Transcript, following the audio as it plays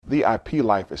VIP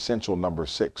Life Essential number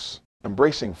 6.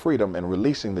 Embracing freedom and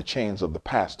releasing the chains of the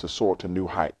past to soar to new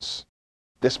heights.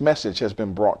 This message has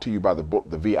been brought to you by the book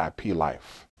The VIP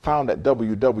Life, found at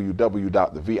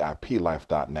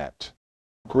www.theviplife.net.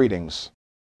 Greetings.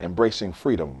 Embracing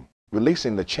freedom,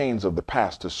 releasing the chains of the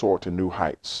past to soar to new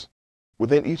heights.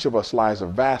 Within each of us lies a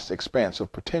vast expanse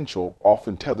of potential,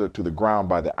 often tethered to the ground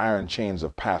by the iron chains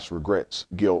of past regrets,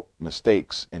 guilt,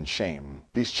 mistakes, and shame.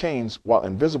 These chains, while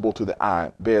invisible to the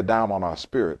eye, bear down on our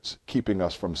spirits, keeping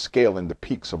us from scaling the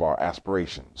peaks of our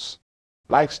aspirations.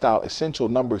 Lifestyle Essential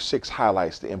number 6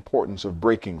 highlights the importance of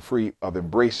breaking free, of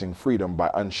embracing freedom by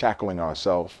unshackling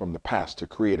ourselves from the past to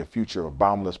create a future of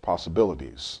boundless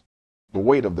possibilities. The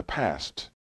weight of the past.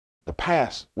 The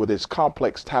past, with its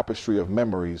complex tapestry of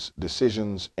memories,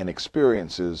 decisions, and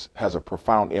experiences, has a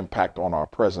profound impact on our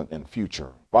present and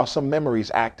future. While some memories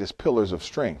act as pillars of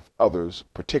strength, others,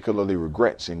 particularly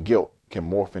regrets and guilt, can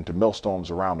morph into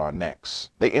millstones around our necks.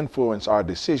 They influence our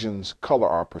decisions, color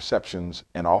our perceptions,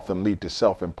 and often lead to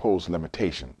self-imposed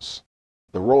limitations.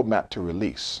 The roadmap to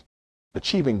release.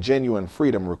 Achieving genuine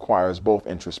freedom requires both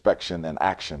introspection and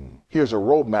action. Here's a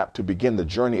roadmap to begin the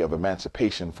journey of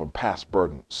emancipation from past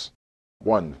burdens.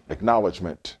 1.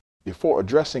 Acknowledgement. Before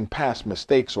addressing past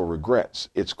mistakes or regrets,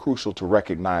 it's crucial to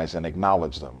recognize and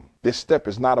acknowledge them. This step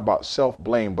is not about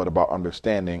self-blame but about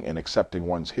understanding and accepting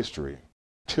one's history.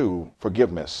 2.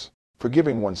 Forgiveness.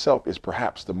 Forgiving oneself is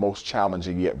perhaps the most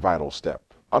challenging yet vital step.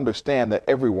 Understand that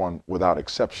everyone, without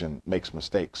exception, makes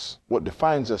mistakes. What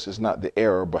defines us is not the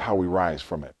error, but how we rise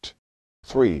from it.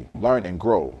 3. Learn and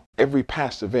grow. Every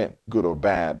past event, good or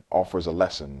bad, offers a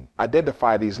lesson.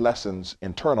 Identify these lessons,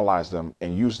 internalize them,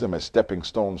 and use them as stepping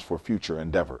stones for future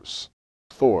endeavors.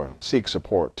 4. Seek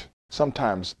support.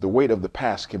 Sometimes the weight of the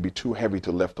past can be too heavy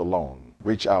to lift alone.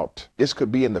 Reach out. This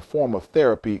could be in the form of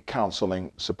therapy,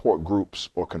 counseling, support groups,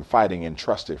 or confiding in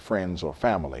trusted friends or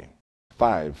family.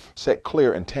 5. Set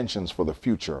clear intentions for the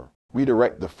future.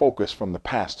 Redirect the focus from the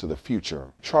past to the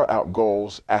future. Chart out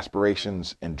goals,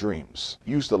 aspirations, and dreams.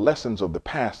 Use the lessons of the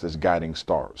past as guiding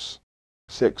stars.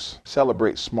 6.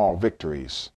 Celebrate small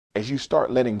victories. As you start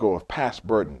letting go of past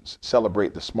burdens,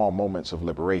 celebrate the small moments of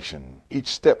liberation. Each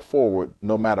step forward,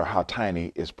 no matter how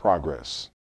tiny, is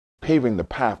progress. Paving the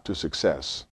path to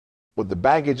success. With the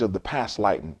baggage of the past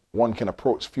lightened, one can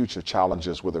approach future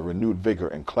challenges with a renewed vigor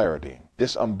and clarity.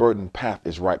 This unburdened path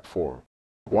is ripe for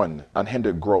 1.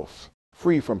 Unhindered growth.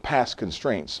 Free from past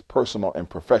constraints, personal and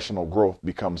professional growth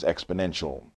becomes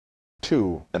exponential.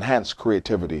 2. Enhanced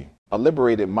creativity. A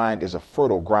liberated mind is a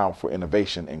fertile ground for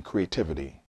innovation and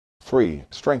creativity. 3.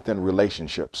 Strengthened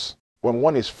relationships. When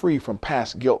one is free from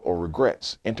past guilt or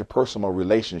regrets, interpersonal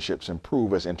relationships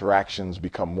improve as interactions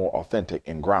become more authentic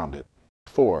and grounded.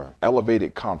 4.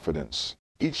 Elevated confidence.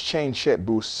 Each change shed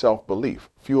boosts self-belief,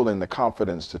 fueling the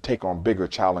confidence to take on bigger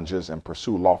challenges and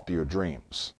pursue loftier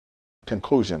dreams.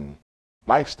 Conclusion.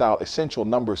 Lifestyle Essential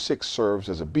number 6 serves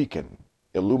as a beacon,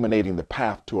 illuminating the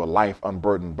path to a life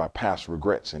unburdened by past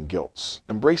regrets and guilts.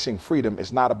 Embracing freedom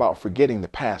is not about forgetting the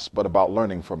past, but about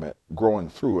learning from it, growing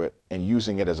through it, and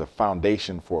using it as a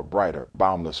foundation for a brighter,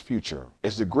 boundless future.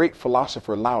 As the great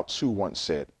philosopher Lao Tzu once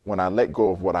said, "When I let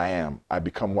go of what I am, I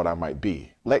become what I might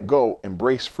be." Let go,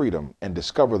 embrace freedom, and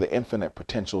discover the infinite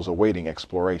potentials awaiting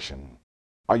exploration.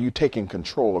 Are you taking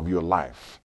control of your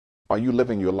life? Are you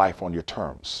living your life on your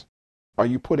terms? Are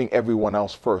you putting everyone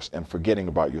else first and forgetting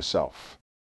about yourself?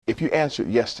 If you answered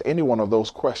yes to any one of those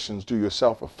questions, do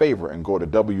yourself a favor and go to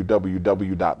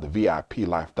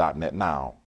www.theviplife.net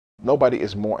now. Nobody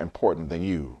is more important than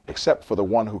you, except for the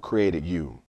one who created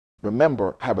you.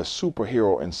 Remember, have a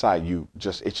superhero inside you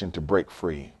just itching to break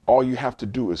free. All you have to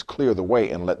do is clear the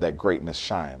way and let that greatness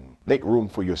shine. Make room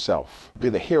for yourself. Be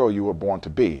the hero you were born to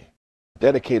be.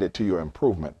 Dedicated to your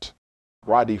improvement.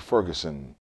 Roddy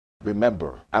Ferguson.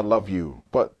 Remember, I love you,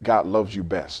 but God loves you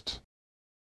best.